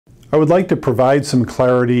I would like to provide some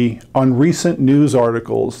clarity on recent news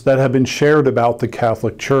articles that have been shared about the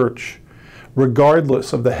Catholic Church.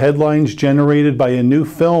 Regardless of the headlines generated by a new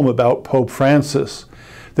film about Pope Francis,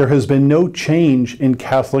 there has been no change in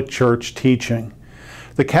Catholic Church teaching.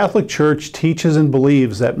 The Catholic Church teaches and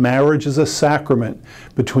believes that marriage is a sacrament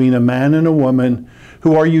between a man and a woman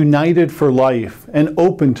who are united for life and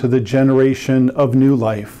open to the generation of new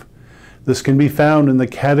life. This can be found in the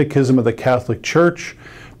Catechism of the Catholic Church,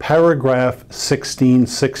 paragraph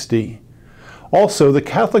 1660. Also, the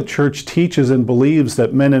Catholic Church teaches and believes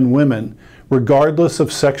that men and women, regardless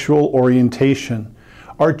of sexual orientation,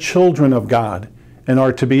 are children of God and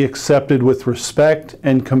are to be accepted with respect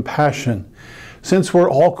and compassion, since we're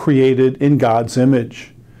all created in God's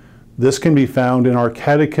image. This can be found in our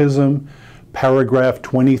Catechism, paragraph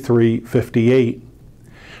 2358.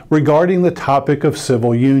 Regarding the topic of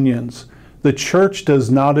civil unions, the Church does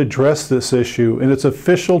not address this issue in its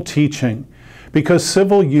official teaching because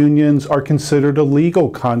civil unions are considered a legal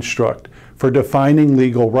construct for defining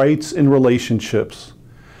legal rights in relationships.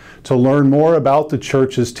 To learn more about the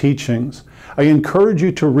Church's teachings, I encourage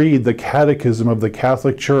you to read the Catechism of the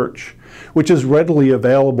Catholic Church, which is readily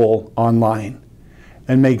available online.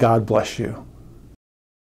 And may God bless you.